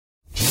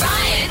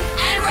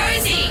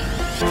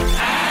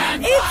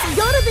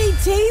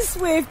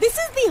T-Swift, this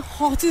is the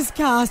hottest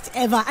cast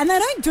ever, and they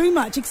don't do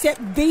much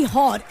except be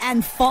hot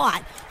and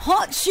fight.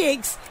 Hot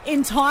chicks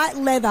in tight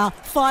leather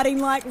fighting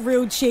like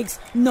real chicks,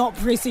 not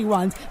prissy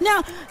ones.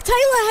 Now,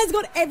 Taylor has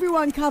got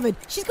everyone covered.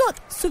 She's got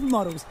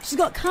supermodels. She's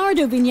got Cara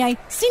Delevingne,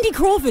 Cindy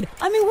Crawford.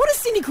 I mean, what has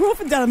Cindy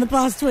Crawford done in the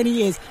past 20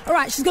 years? All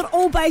right, she's got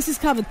all bases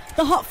covered.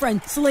 The hot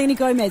friend, Selena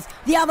Gomez.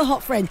 The other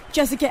hot friend,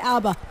 Jessica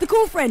Alba. The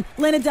cool friend,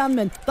 Lena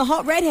Dunham. The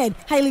hot redhead,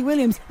 Hayley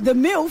Williams. The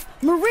MILF,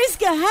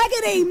 Mariska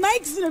Hargitay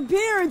makes an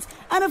appearance.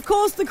 And, of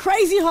course, the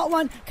crazy hot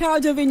one, Cara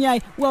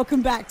Delevingne.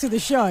 Welcome back to the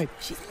show.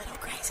 She's a little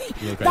crazy.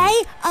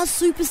 They are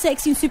super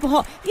sexy and super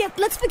hot. Yeah,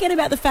 let's forget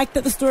about the fact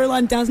that the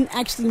storyline doesn't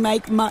actually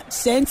make much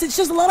sense. It's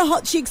just a lot of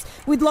hot chicks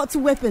with lots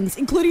of weapons,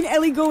 including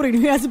Ellie Goulding,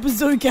 who has a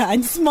bazooka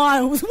and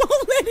smiles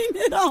while letting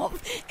it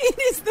off. It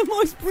is the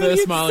most brilliant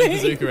First smiling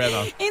thing bazooka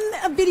ever. in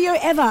a video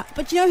ever.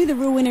 But you know who the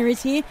real winner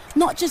is here?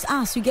 Not just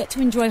us who get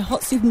to enjoy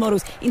hot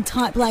supermodels in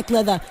tight black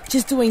leather,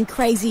 just doing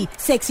crazy,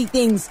 sexy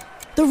things.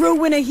 The real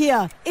winner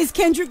here is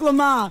Kendrick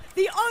Lamar,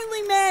 the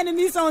only man in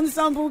this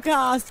ensemble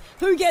cast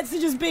who gets to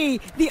just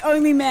be the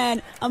only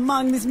man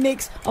among this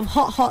mix of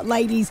hot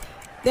ladies.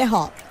 They're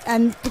hot.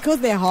 And because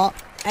they're hot,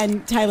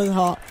 and Taylor's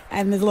hot,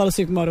 and there's a lot of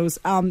supermodels,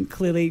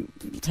 clearly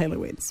Taylor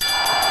wins.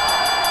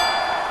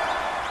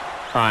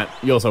 All right,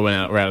 you also we're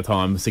out of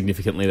time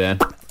significantly there.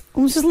 It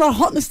was just a lot of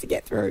hotness to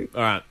get through.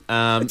 All right.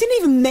 I didn't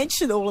even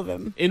mention all of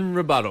them. In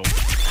rebuttal.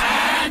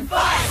 And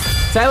fight!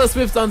 Taylor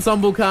Swift's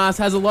ensemble cast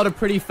has a lot of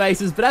pretty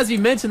faces, but as you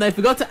mentioned, they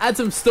forgot to add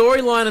some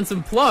storyline and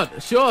some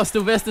plot. Sure,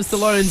 Sylvester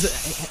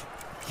Stallone's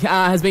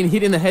has been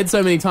hit in the head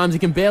so many times he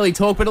can barely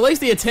talk, but at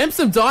least he attempts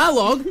some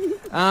dialogue.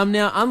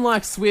 Now,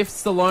 unlike Swift,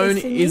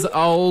 Stallone is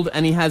old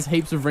and he has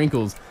heaps of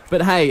wrinkles.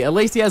 But hey, at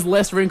least he has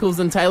less wrinkles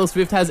than Taylor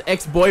Swift has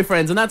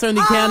ex-boyfriends, and that's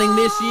only counting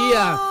this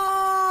year.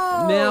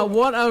 Now,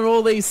 what are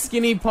all these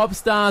skinny pop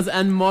stars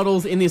and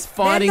models in this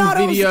fighting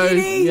video?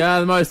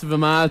 Yeah, most of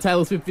them are.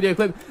 Taylor Swift video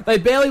clip. They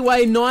barely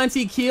weigh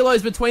 90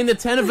 kilos between the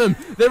 10 of them.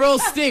 They're all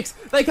sticks.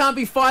 They can't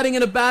be fighting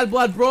in a bad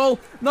blood brawl.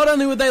 Not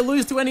only would they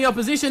lose to any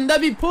opposition, they'd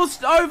be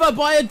pushed over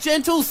by a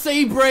gentle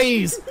sea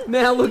breeze.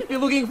 Now, look, if you're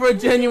looking for a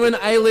genuine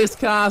A-list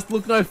cast,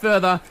 look no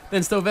further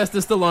than Sylvester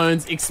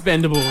Stallone's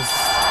Expendables.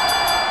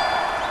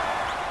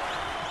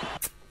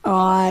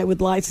 I would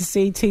like to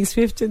see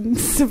T-Swift and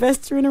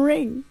Sylvester in a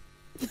ring.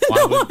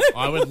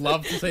 I would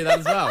love to see that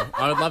as well.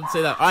 I would love to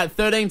see that. All right,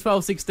 13,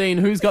 12, 16.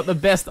 Who's got the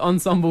best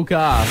ensemble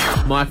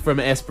cast? Mike from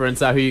Esperance.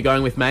 Who are you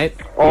going with, mate?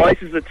 Oh,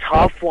 this is a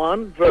tough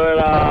one, but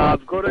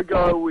I've got to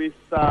go with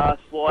Sly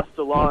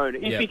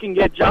Stallone. If he can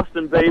get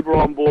Justin Bieber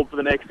on board for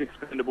the next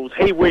Expendables,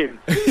 he wins.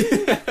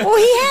 Well,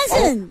 he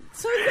hasn't.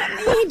 So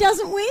he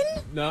doesn't win?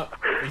 No,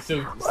 he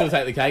still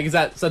take the cake. Is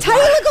that so?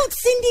 Taylor got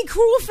Cindy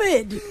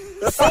Crawford.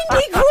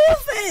 Cindy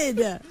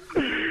Crawford.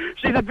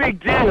 She's a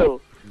big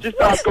deal. Just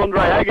ask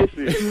Andre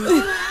Agassi.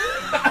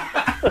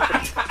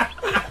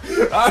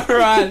 All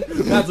right,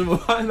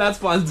 that's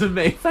one to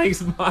me.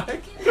 Thanks,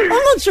 Mike. I'm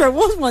not sure it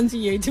was one to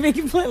you, to be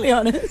completely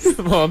honest.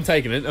 Well, I'm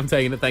taking it.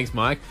 Thanks,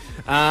 Mike.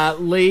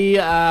 Lee, who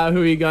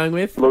are you going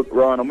with? Look,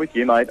 Ryan, I'm with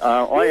you, mate.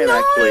 I am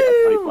actually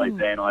a Coldplay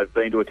fan. I've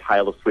been to a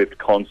Taylor Swift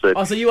concert.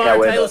 Oh, so you are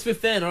a Taylor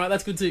Swift fan. All right,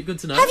 that's good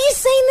to know. Have you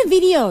seen the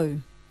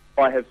video?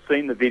 I have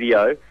seen the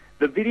video.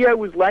 The video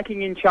was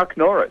lacking in Chuck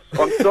Norris.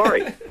 I'm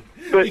sorry.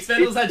 But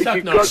Expendables had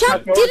Chuck Norris.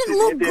 Chuck didn't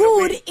look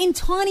good in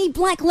tiny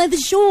black leather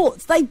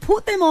shorts. They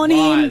put them on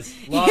him.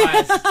 Lies.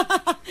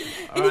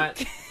 All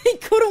right. He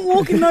couldn't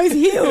walk in those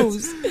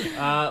heels.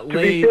 To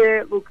be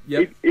fair, look,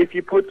 if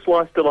you put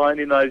Sly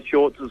Stallone in those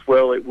shorts as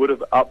well, it would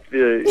have upped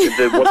the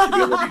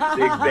watchability of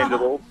the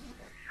Expendables.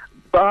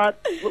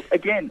 But, look,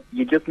 again,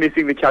 you're just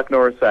missing the Chuck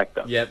Norris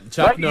factor. Yep,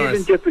 Chuck Norris.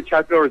 Even just the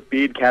Chuck Norris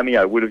beard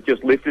cameo would have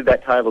just lifted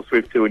that Taylor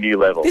Swift to a new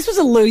level. This was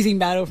a losing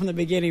battle from the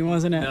beginning,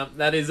 wasn't it? No,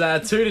 that is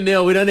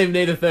 2-0. We don't even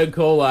need a third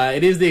caller.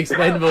 It is the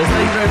Expendables.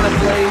 Thank you very much,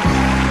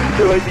 Lee.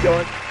 Too easy,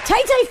 guys.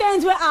 Tay-Tay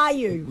fans, where are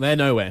you? They're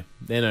nowhere.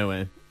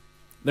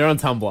 They're on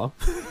Tumblr.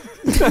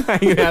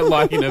 Hanging out,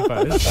 liking her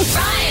post.